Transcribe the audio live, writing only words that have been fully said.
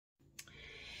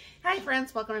Hi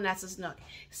friends, welcome to Nessa's Nook.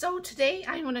 So today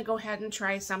I'm going to go ahead and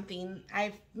try something.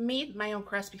 I've made my own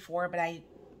crust before, but I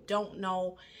don't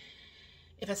know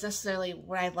if it's necessarily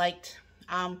what I liked.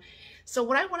 So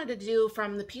what I wanted to do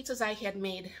from the pizzas I had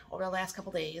made over the last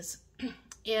couple days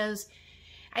is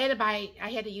I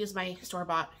had to use my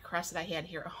store-bought crust that I had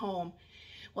here at home.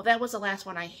 Well, that was the last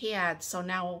one I had, so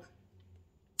now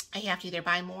I have to either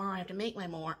buy more or I have to make my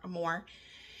more.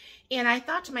 And I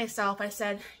thought to myself, I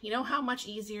said, you know how much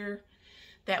easier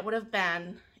that would have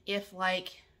been if,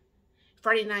 like,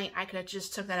 Friday night I could have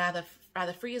just took that out of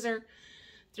the freezer,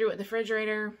 threw it in the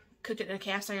refrigerator, cooked it in a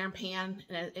cast iron pan,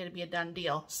 and it'd be a done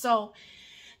deal. So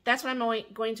that's what I'm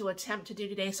going to attempt to do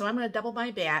today. So I'm going to double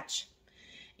my batch.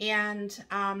 And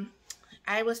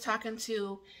I was talking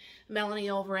to Melanie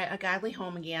over at A Godly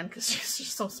Home again, because she's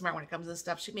just so smart when it comes to this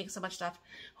stuff. She makes so much stuff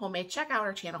homemade. Check out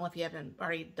her channel if you haven't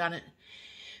already done it.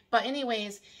 But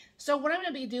anyways, so what I'm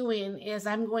going to be doing is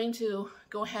I'm going to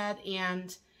go ahead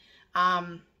and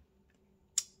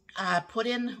put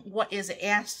in what is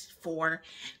asked for,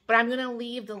 but I'm going to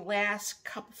leave the last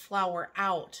cup of flour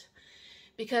out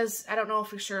because I don't know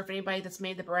for sure if anybody that's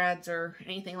made the breads or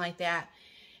anything like that,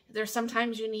 there's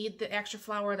sometimes you need the extra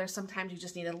flour, there's sometimes you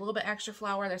just need a little bit extra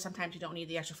flour, there's sometimes you don't need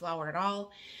the extra flour at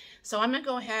all. So I'm going to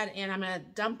go ahead and I'm going to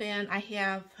dump in. I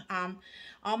have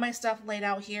all my stuff laid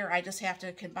out here. I just have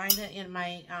to combine it in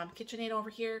my KitchenAid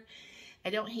over here. I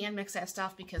don't hand mix that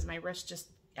stuff because my wrist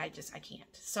I can't.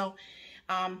 So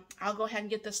I'll go ahead and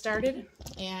get this started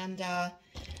and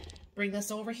bring this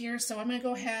over here. So I'm going to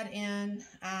go ahead and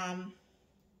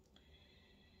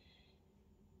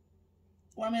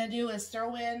what I'm going to do is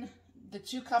throw in the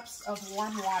 2 cups of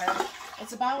warm water.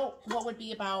 It's about what would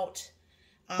be about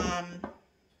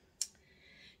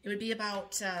it would be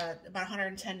about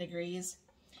 110 degrees.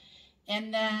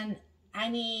 And then I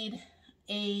need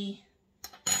a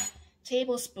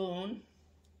tablespoon.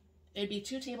 It'd be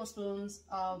 2 tablespoons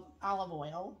of olive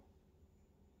oil.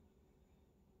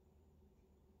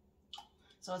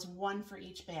 So it's 1 for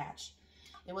each batch.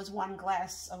 It was 1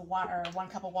 glass of water, or 1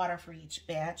 cup of water for each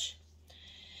batch.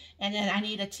 And then I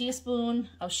need a teaspoon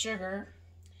of sugar.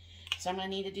 So I'm going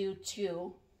to need to do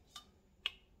 2.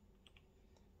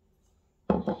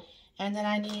 And then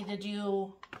I need to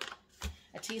do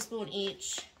a teaspoon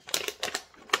each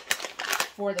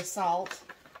for the salt.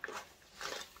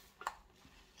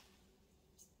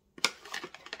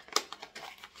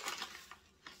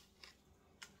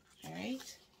 All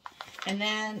right. And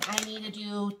then I need to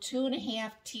do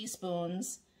 2.5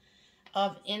 teaspoons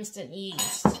of instant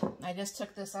yeast. I just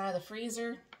took this out of the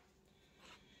freezer.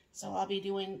 So I'll be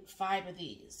doing 5 of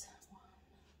these. 1,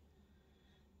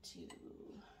 2,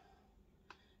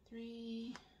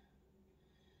 3,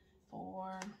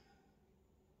 4,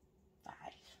 5.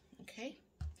 Okay.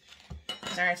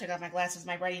 Sorry, I took off my glasses.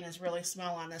 My writing is really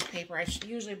small on this paper. I should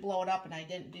usually blow it up, and I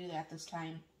didn't do that this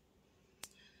time.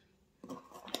 All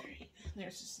right.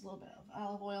 There's just a little bit of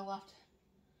olive oil left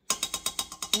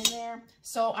in there.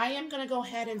 So I am going to go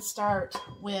ahead and start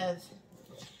with,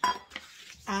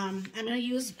 I'm going to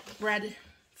use bread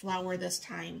flour this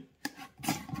time.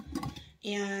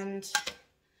 And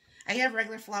I have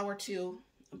regular flour too,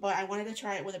 but I wanted to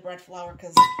try it with a bread flour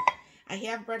because I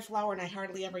have bread flour and I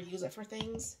hardly ever use it for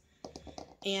things.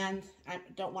 And I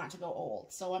don't want it to go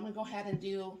old. So I'm going to go ahead and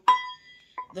do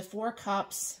the 4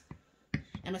 cups. I'm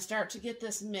going to start to get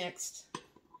this mixed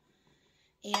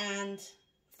and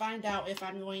find out if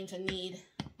I'm going to need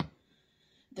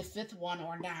the 5th one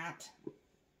or not.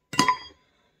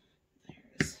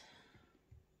 There's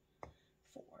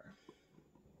 4.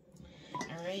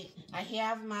 All right, I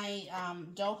have my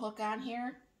dough hook on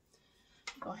here.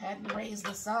 Go ahead and raise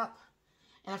this up.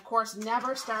 And of course,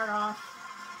 never start off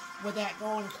with that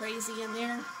going crazy in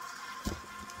there.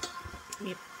 Let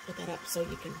me put that up so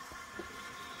you can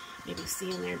maybe see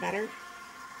in there better.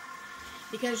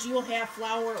 Because you will have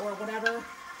flour or whatever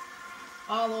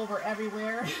all over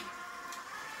everywhere.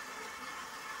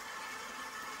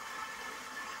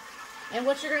 And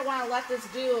what you're going to want to let this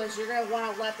do is you're going to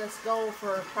want to let this go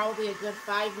for probably a good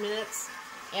 5 minutes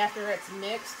after it's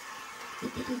mixed.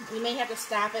 You may have to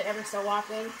stop it every so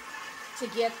often to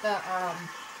get the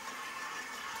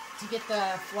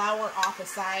flour off the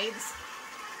sides.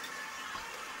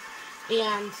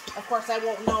 And of course I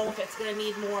won't know if it's going to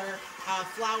need more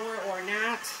flour or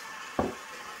not.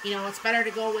 You know, it's better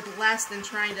to go with less than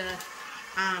trying to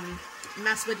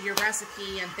mess with your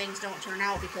recipe and things don't turn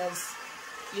out because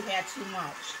you had too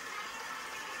much.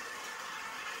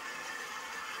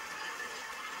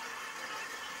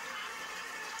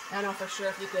 I don't know for sure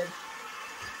if you could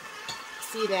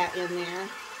see that in there.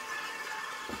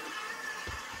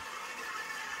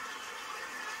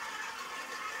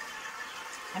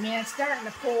 I mean, it's starting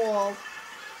to pull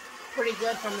pretty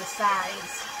good from the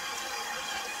sides.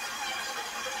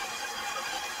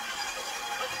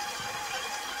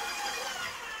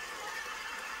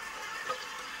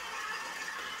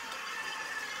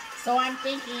 So I'm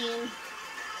thinking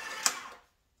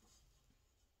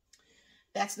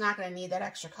that's not going to need that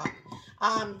extra cup.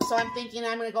 So I'm thinking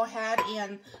I'm going to go ahead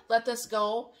and let this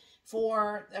go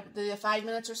for the 5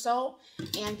 minutes or so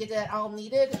and get that all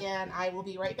kneaded, and I will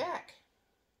be right back.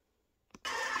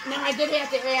 Now I did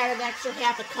have to add an extra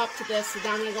half a cup to this, so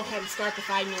now I'm going to go ahead and start the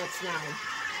 5 minutes now.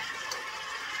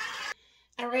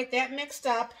 Alright, that mixed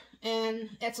up,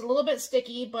 and it's a little bit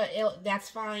sticky, but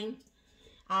that's fine.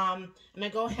 I'm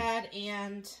going to go ahead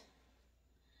and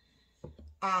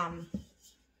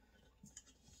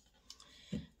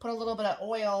put a little bit of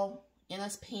oil in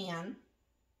this pan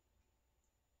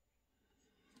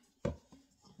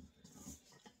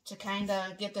to kind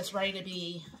of get this ready to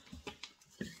be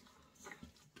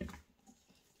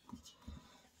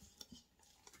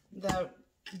the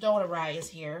dough to rise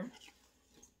here.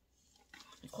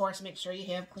 Of course, make sure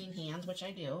you have clean hands, which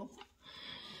I do.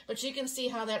 But you can see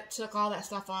how that took all that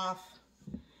stuff off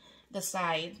the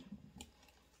side.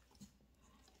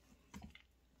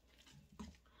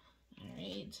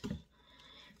 Alright.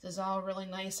 This is all really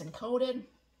nice and coated.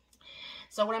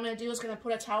 So what I'm going to do is going to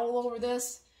put a towel over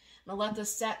this. I'm going to let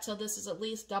this set till this is at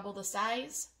least double the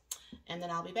size. And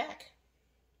then I'll be back.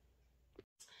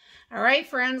 Alright,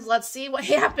 friends. Let's see what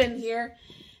happened here.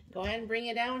 Go ahead and bring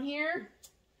it down here.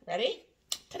 Ready?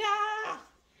 Ta-da!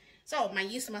 So my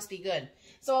yeast must be good.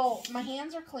 So my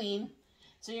hands are clean.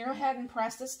 So you go ahead and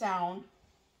press this down.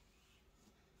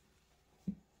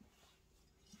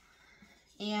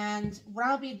 And what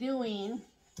I'll be doing,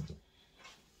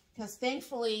 because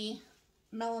thankfully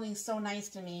Melanie's so nice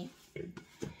to me,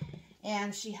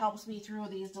 and she helps me through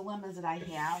these dilemmas that I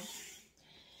have.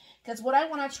 Because what I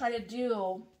want to try to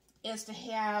do is to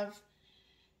have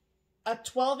a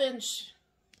 12-inch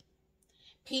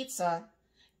pizza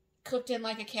cooked in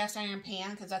like a cast iron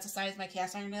pan, because that's the size my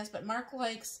cast iron is, but Mark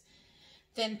likes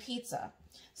thin pizza.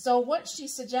 So what she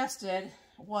suggested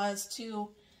was to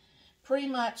pretty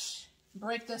much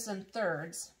break this in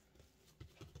thirds.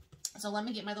 So let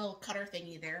me get my little cutter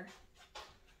thingy there.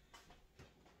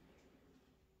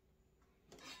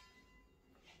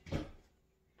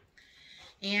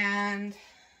 And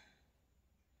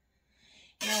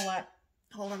you know what?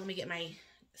 Hold on, let me get my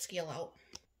scale out.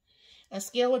 A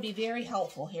scale would be very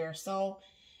helpful here. So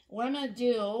what I'm going to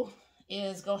do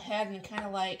is go ahead and kind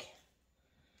of like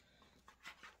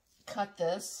cut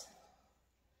this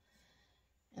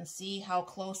and see how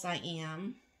close I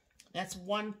am. That's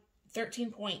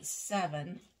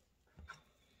 13.7.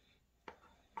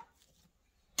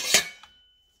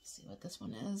 See what this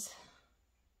one is.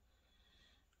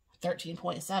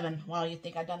 13.7. Wow, you'd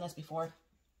think I've done this before.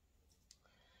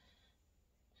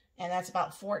 And that's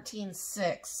about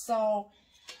 14.6. So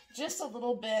just a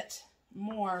little bit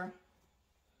more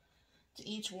to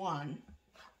each one.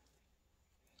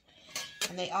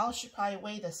 And they all should probably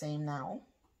weigh the same now.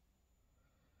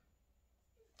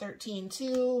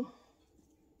 13.2,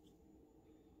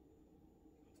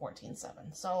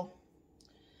 14.7. So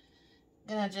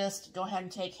I'm going to just go ahead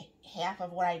and take half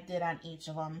of what I did on each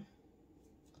of them.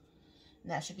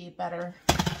 And that should be better.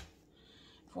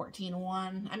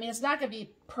 14.1. I mean, it's not going to be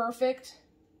perfect.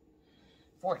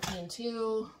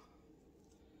 14.2.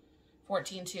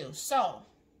 14.2. So,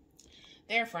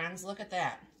 there, friends. Look at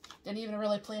that. Didn't even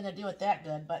really plan to do it that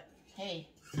good, but hey,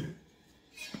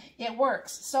 it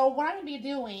works. So, what I'm going to be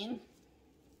doing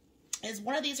is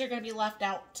one of these are going to be left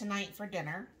out tonight for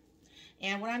dinner.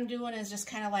 And what I'm doing is just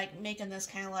kind of like making this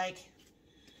kind of like,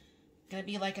 going to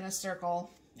be like in a circle.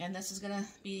 And this is going to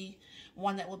be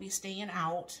one that will be staying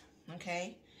out.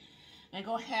 Okay, and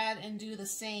go ahead and do the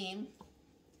same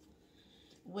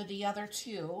with the other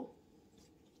two.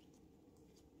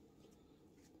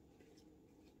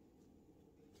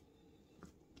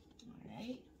 All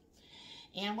right,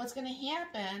 and what's going to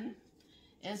happen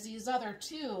is these other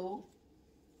two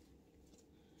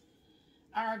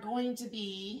are going to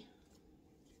be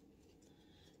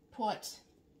put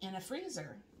in the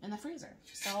freezer.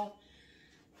 So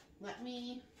let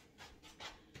me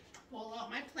pull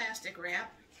out my plastic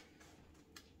wrap.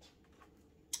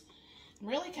 I'm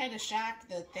really kind of shocked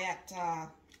that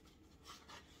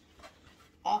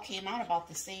all came out about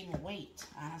the same weight,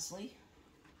 honestly.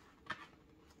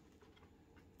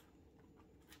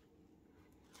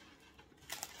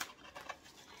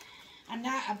 I'm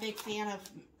not a big fan of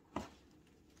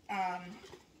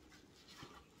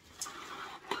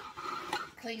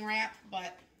cling wrap,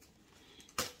 but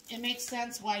it makes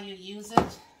sense why you use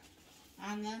it.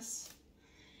 on this.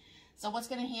 So what's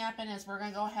going to happen is we're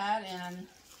going to go ahead and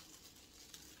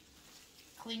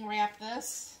cling wrap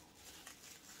this.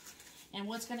 And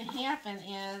what's going to happen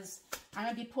is I'm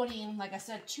going to be putting, like I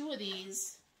said, 2 of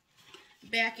these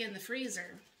back in the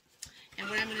freezer. And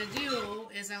what I'm going to do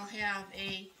is I'll have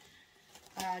a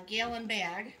gallon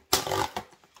bag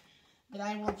that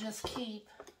I will just keep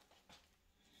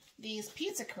these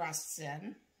pizza crusts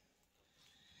in.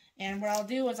 And what I'll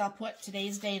do is I'll put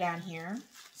today's date on here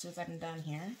as soon as I'm done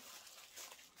here.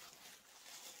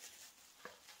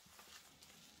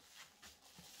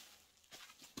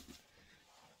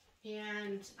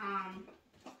 And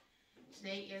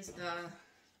today is the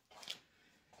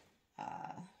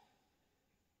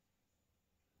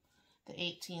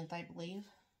 18th, I believe.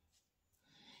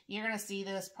 You're going to see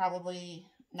this probably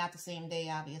not the same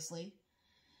day, obviously.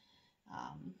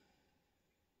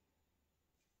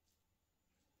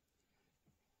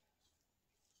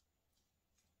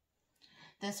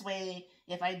 This way,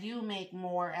 if I do make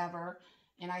more ever,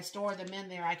 and I store them in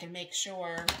there, I can make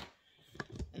sure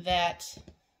that,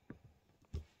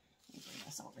 let me bring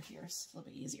this over here, it's a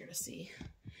little bit easier to see.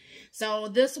 So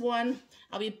this one,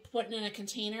 I'll be putting in a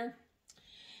container,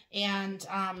 and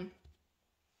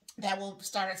that will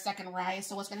start a second rise.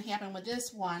 So what's going to happen with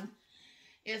this one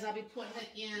is I'll be putting it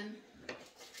in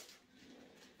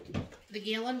the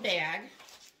gallon bag.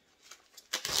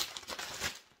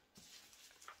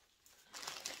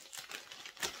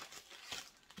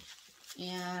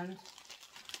 And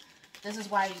this is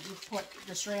why you put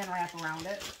the saran wrap around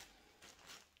it.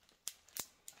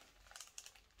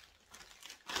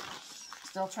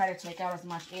 Still try to take out as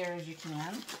much air as you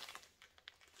can.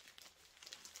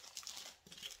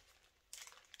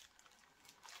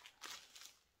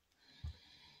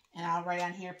 And I'll write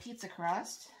on here pizza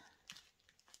crust.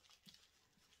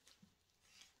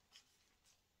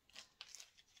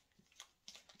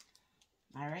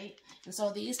 All right, and so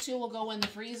these 2 will go in the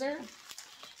freezer,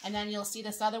 and then you'll see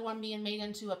this other one being made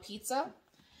into a pizza.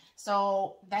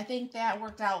 So I think that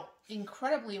worked out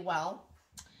incredibly well.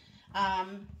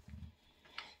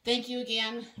 Thank you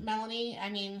again, Melanie. I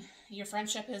mean, your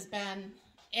friendship has been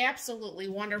absolutely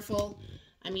wonderful.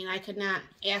 I mean, I could not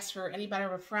ask for any better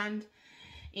of a friend.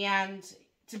 And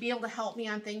to be able to help me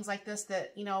on things like this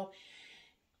that, you know,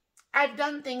 I've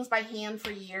done things by hand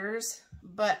for years,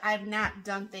 but I've not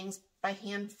done things by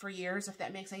hand for years, if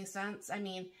that makes any sense. I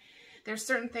mean, there's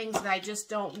certain things that I just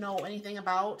don't know anything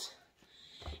about,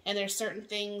 and there's certain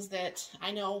things that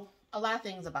I know a lot of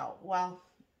things about. Well,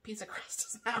 pizza crust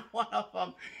is not one of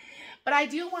them. But I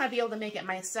do want to be able to make it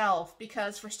myself,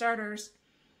 because for starters,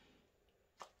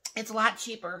 it's a lot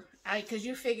cheaper. Because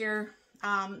you figure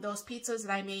those pizzas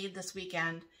that I made this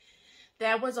weekend,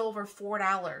 that was over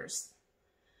 $4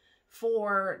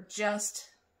 for just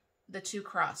the 2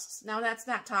 crusts. Now, that's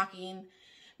not talking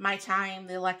my time,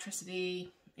 the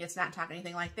electricity. It's not talking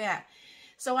anything like that.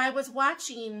 So I was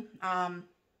watching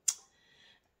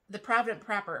The Provident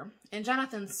Prepper, and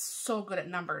Jonathan's so good at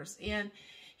numbers. And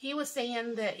he was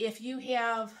saying that if you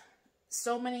have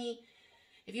so many,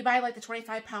 if you buy like the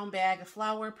 25-pound bag of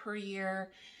flour per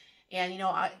year, and, you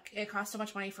know, it costs so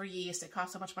much money for yeast, it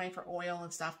costs so much money for oil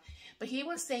and stuff. But he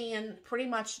was saying pretty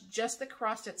much just the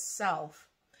crust itself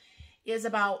is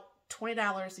about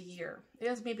 $20 a year. It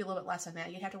is maybe a little bit less than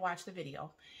that. You'd have to watch the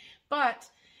video. But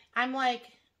I'm like,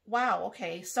 wow,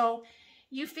 okay. So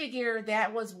you figure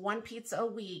that was 1 pizza a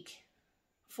week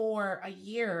for a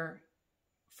year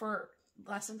for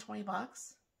less than 20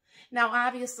 bucks. Now,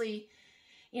 obviously,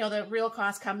 you know, the real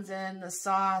cost comes in the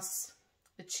sauce,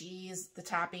 the cheese, the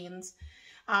toppings.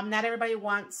 Not everybody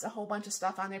wants a whole bunch of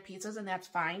stuff on their pizzas, and that's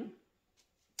fine.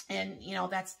 And, you know,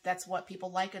 that's what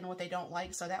people like and what they don't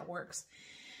like, so that works.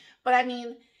 But, I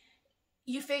mean,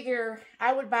 you figure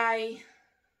I would buy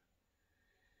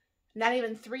not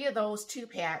even 3 of those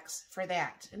 2-packs for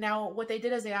that. Now, what they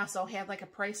did is they also had, like, a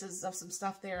prices of some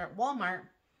stuff there at Walmart.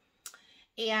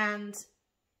 And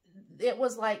it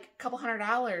was, like, a couple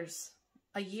 $100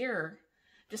 a year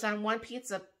just on 1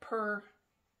 pizza per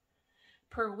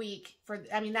week. For,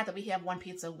 I mean, not that we have 1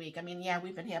 pizza a week. I mean, yeah,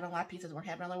 we've been having a lot of pizzas. We're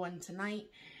having another one tonight.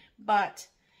 But,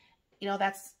 you know,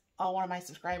 that's all one of my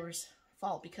subscribers'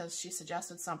 fault, because she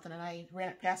suggested something and I ran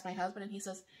it past my husband and he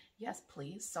says, yes,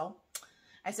 please. So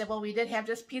I said, well, we did have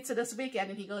just pizza this weekend.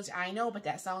 And he goes, I know, but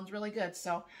that sounds really good.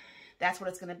 So that's what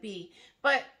it's going to be.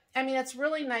 But, I mean, it's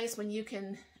really nice when you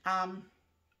can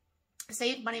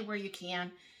save money where you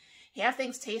can, have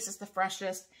things taste as the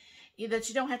freshest, that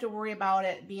you don't have to worry about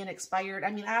it being expired.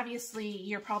 I mean, obviously,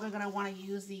 you're probably going to want to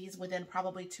use these within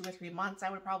probably 2 or 3 months,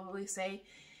 I would probably say.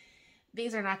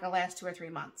 These are not going to last 2 or 3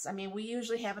 months. I mean, we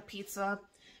usually have a pizza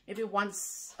maybe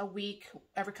once a week,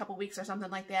 every couple weeks or something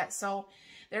like that. So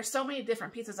there's so many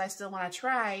different pizzas I still want to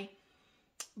try,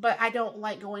 but I don't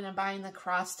like going and buying the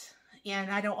crust,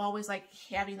 and I don't always like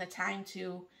having the time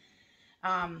to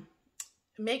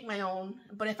make my own.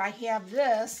 But if I have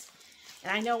this,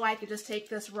 and I know I could just take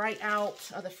this right out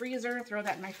of the freezer, throw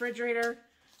that in my refrigerator,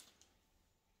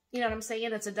 you know what I'm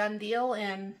saying? It's a done deal.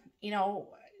 And, you know,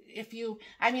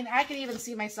 I mean, I could even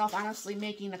see myself honestly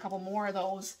making a couple more of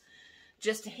those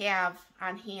just to have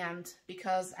on hand,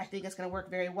 because I think it's going to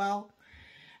work very well.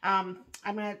 I'm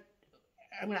going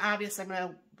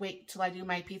to wait till I do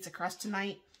my pizza crust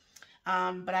tonight.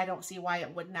 But I don't see why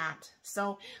it would not.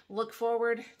 So look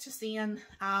forward to seeing,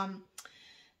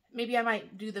 maybe I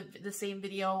might do the same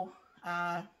video,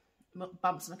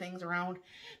 bump some things around,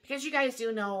 because you guys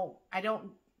do know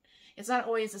it's not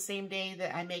always the same day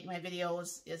that I make my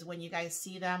videos is when you guys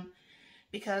see them,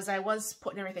 because I was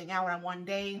putting everything out on one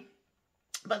day,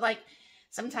 but like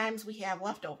sometimes we have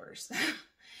leftovers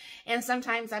and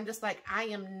sometimes I'm just like, I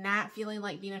am not feeling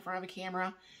like being in front of a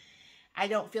camera. I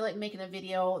don't feel like making a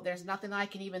video. There's nothing I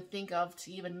can even think of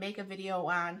to even make a video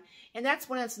on. And that's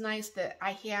when it's nice that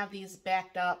I have these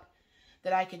backed up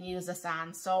that I can use this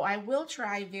on. So I will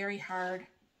try very hard.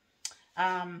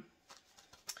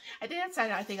 I think that's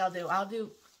what I think I'll do. I'll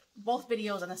do both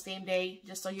videos on the same day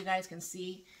just so you guys can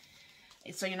see.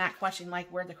 So you're not questioning like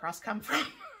where'd the crust come from.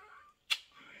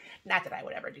 Not that I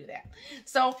would ever do that.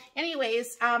 So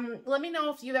anyways, let me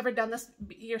know if you've ever done this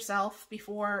yourself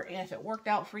before and if it worked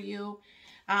out for you.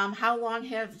 How long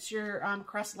has your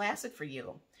crust lasted for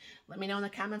you? Let me know in the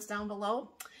comments down below.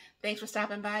 Thanks for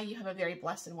stopping by. You have a very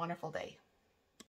blessed and wonderful day.